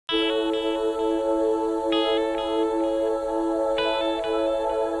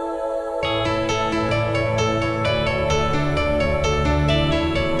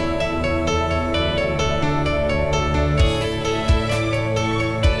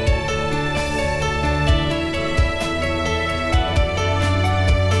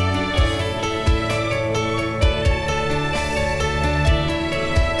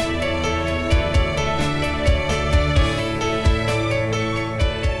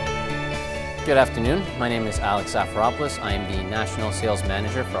Good afternoon. My name is Alex Zafiropoulos. I am the National Sales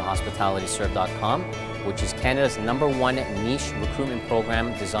Manager for HospitalityServe.com, which is Canada's #1 niche recruitment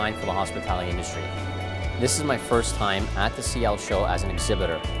program designed for the hospitality industry. This is my first time at the Sial show as an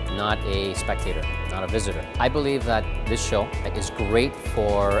exhibitor, not a spectator, not a visitor. I believe that this show is great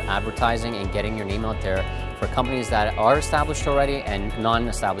for advertising and getting your name out there for companies that are established already and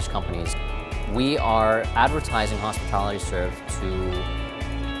non-established companies. We are advertising Hospitality Serve to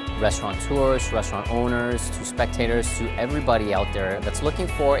restaurateurs, restaurant owners, to spectators, to everybody out there that's looking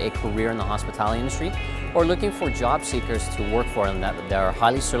for a career in the hospitality industry or looking for job seekers to work for them that are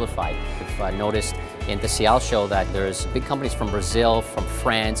highly certified. I've noticed in the Sial show that there's big companies from Brazil, from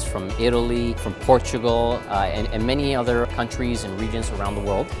France, from Italy, from Portugal, and many other countries and regions around the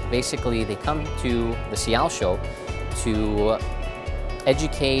world. Basically, they come to the Sial show to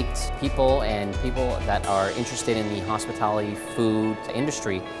educate people and people that are interested in the hospitality food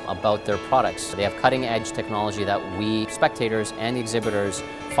industry about their products. They have cutting-edge technology that we spectators and exhibitors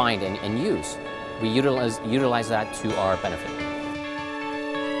find and use. We utilize that to our benefit.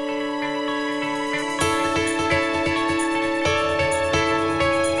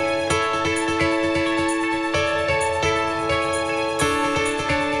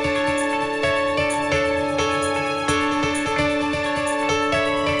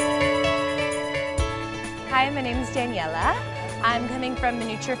 Hi, my name is Daniela. I'm coming from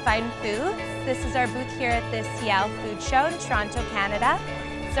Miniature Fine Foods. This is our booth here at the Sial Food Show in Toronto, Canada.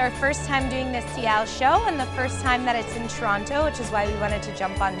 It's our first time doing the Sial show and the first time that it's in Toronto, which is why we wanted to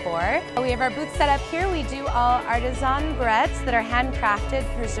jump on board. We have our booth set up here. We do all artisan breads that are handcrafted,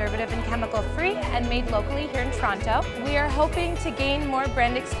 preservative and chemical free, and made locally here in Toronto. We are hoping to gain more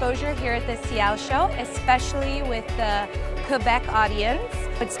brand exposure here at the Sial show, especially with the Quebec audience.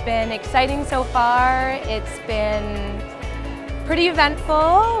 It's been exciting so far. It's been pretty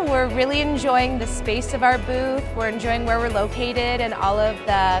eventful. We're really enjoying the space of our booth. We're enjoying where we're located and all of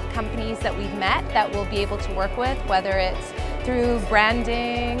the companies that we've met that we'll be able to work with, whether it's through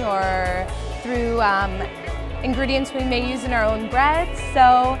branding or through ingredients we may use in our own breads.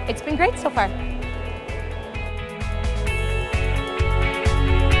 So it's been great so far.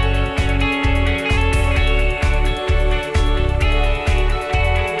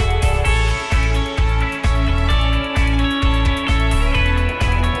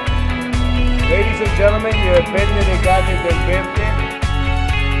 Ladies and gentlemen, your penne de carne del verde.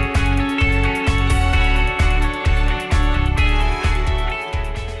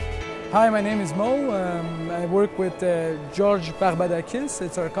 Hi, my name is Mo. I work with George Barbadakis.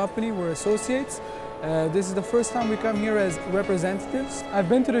 It's our company, we're associates. This is the first time we come here as representatives. I've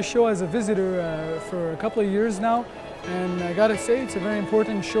been to the show as a visitor for a couple of years now, and I gotta say it's a very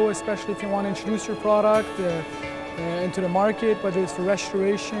important show, especially if you want to introduce your product into the market, whether it's for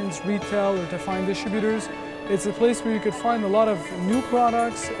restaurations, retail, or to find distributors. It's a place where you could find a lot of new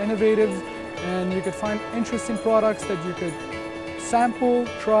products, innovative, and you could find interesting products that you could sample,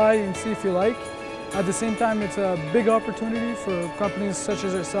 try, and see if you like. At the same time, it's a big opportunity for companies such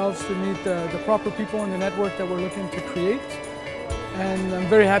as ourselves to meet the proper people in the network that we're looking to create. And I'm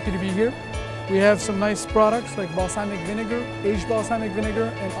very happy to be here. We have some nice products like balsamic vinegar, aged balsamic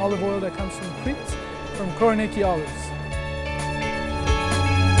vinegar, and olive oil that comes from Crete, from Koroniki olives.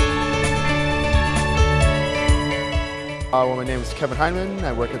 Well, my name is Kevin Heineman.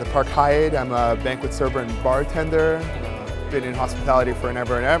 I work at the Park Hyatt. I'm a banquet server and bartender. Been in hospitality for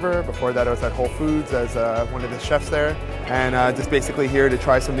ever and ever. Before that, I was at Whole Foods as one of the chefs there. And just basically here to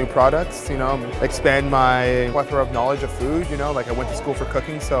try some new products, you know, expand my plethora of knowledge of food, you know, like I went to school for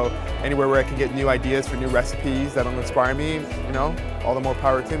cooking, so anywhere where I can get new ideas for new recipes that'll inspire me, you know, all the more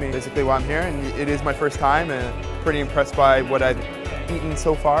power to me. Basically why I'm here, and it is my first time and pretty impressed by what I've eaten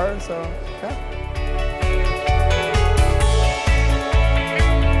so far, so yeah.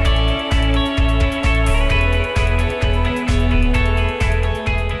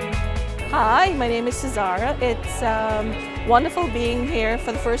 Hi, my name is Cesara. It's wonderful being here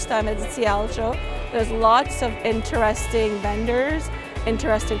for the first time at the Sial show. There's lots of interesting vendors,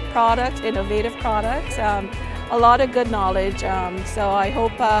 interesting products, innovative products, a lot of good knowledge. So I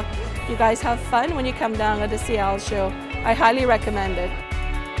hope you guys have fun when you come down to the Sial show. I highly recommend it.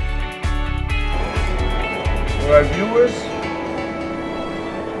 For our viewers,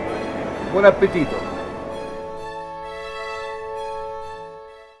 buon appetito.